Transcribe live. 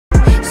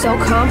so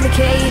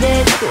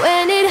complicated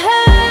when it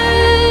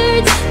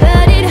hurts,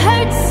 but it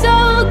hurts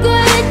so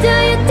good. Do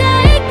you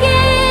take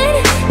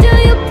it? Do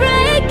you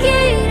break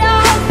it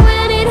off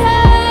when it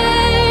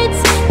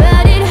hurts,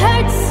 but it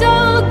hurts so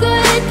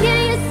good? Can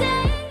you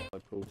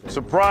say?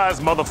 Surprise,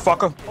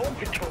 motherfucker!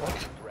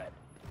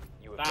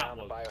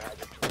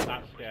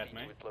 That scared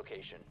me.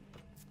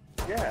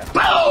 Yeah.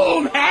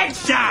 Boom!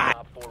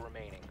 Headshot!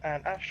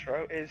 And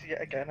Astro is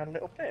yet again a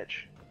little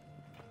bitch.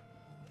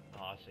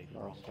 Oh, I see.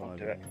 Go on,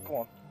 do it. Go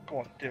on, go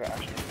on, do it,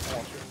 Astro. Go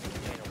on.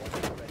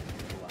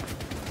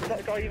 Is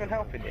that guy even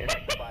helping you?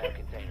 I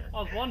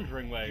was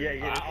wondering where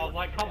you were at. I was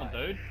like, come on,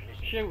 dude,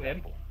 shoot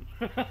him.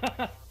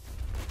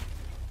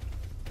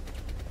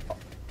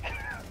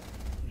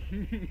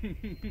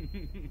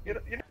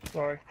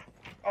 Sorry.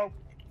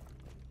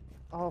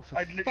 Oh, for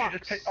I literally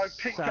just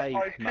picked up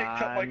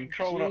my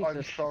controller.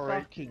 I'm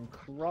sorry. Fucking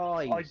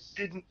Christ! I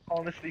didn't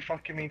honestly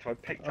fucking mean to. I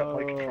picked up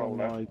my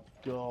controller. Oh my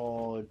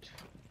god!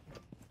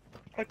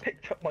 I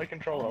picked up my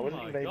controller. I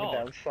wasn't even aiming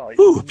down sight.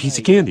 Ooh, piece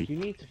of candy. You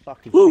need to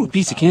fucking. Ooh,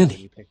 piece of candy.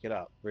 When you pick it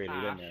up, really,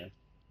 don't you?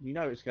 You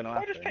know it's gonna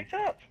happen. I just picked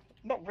it up.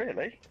 Not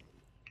really.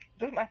 It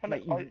doesn't happen.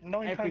 Mate,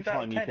 9 times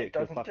out of 10 it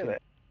doesn't do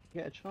it.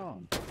 You get a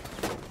chance.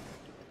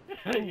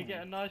 You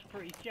get a nice,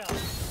 pretty jump.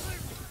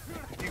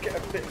 You get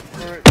a bit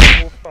for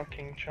your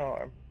fucking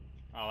charm.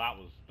 Oh, that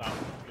was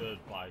good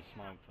by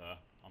smoke there.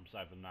 I'm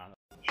saving that.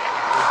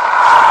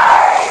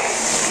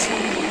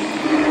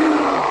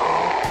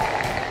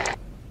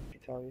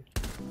 Tell you.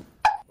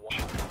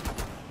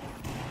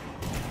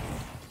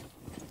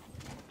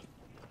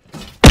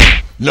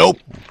 Nope.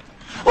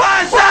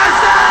 What's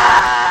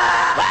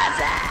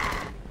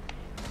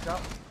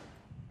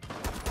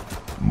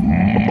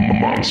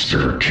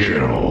Monster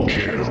kill.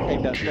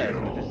 Came downstairs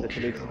and just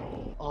literally,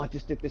 oh, I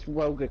just did this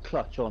well good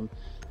clutch on,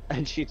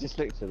 and she just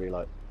looked at me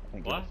like, I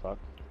don't give a fuck.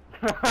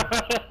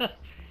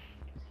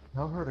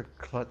 Tell her to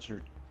clutch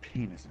her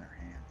penis in her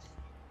hands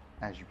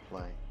as you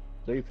play.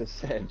 Looper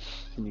said,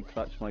 can you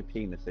clutch my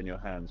penis in your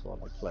hands while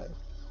I play?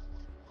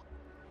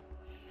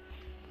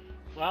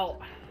 Well,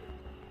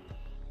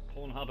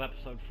 Pornhub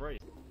episode 3.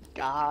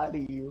 Got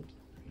you.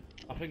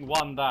 I think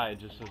one day,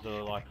 just as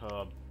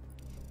a,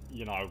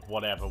 you know,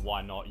 whatever,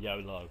 why not,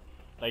 YOLO.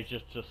 They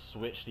just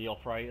switch the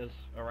operators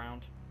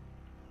around.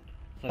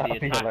 So the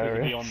attackers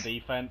will be on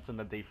defense and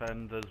the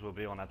defenders will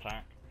be on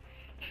attack.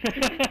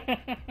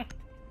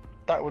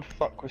 That would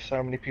fuck with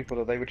so many people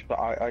that they would, but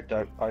I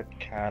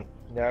can't.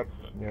 Nope.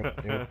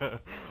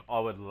 I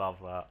would love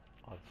that.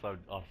 I'd so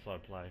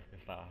play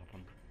if that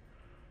happened.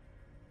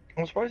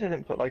 I'm surprised they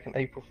didn't put like an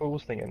April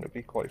Fool's thing in, it'd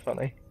be quite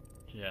funny.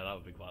 Yeah, that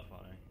would be quite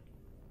funny.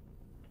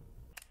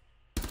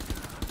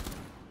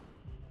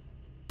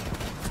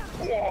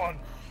 One!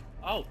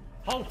 Oh!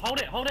 Hold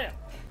it!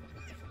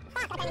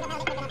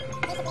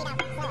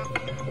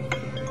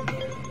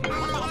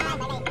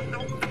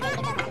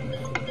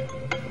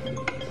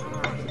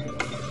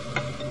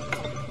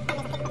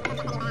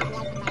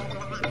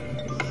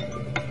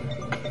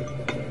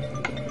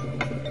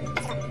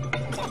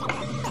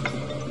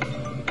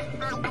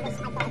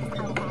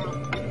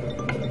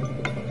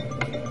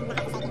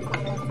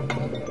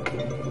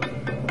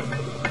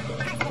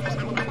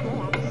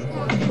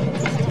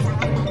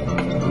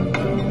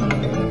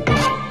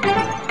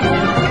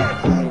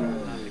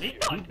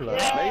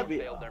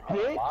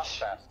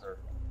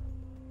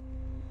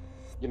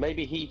 Yeah,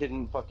 maybe he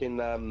didn't fucking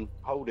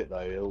hold it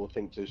though, or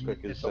think to as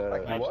quick as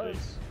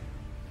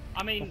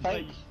I mean,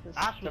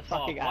 Ash was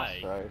far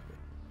away.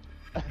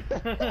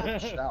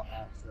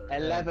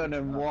 11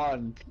 and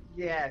 1.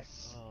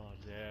 Yes. Oh,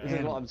 yeah. This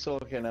is what I'm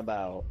talking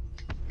about.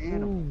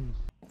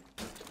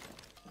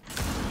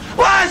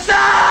 What's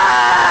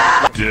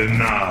up?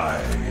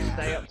 Denied.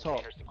 Stay up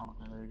top.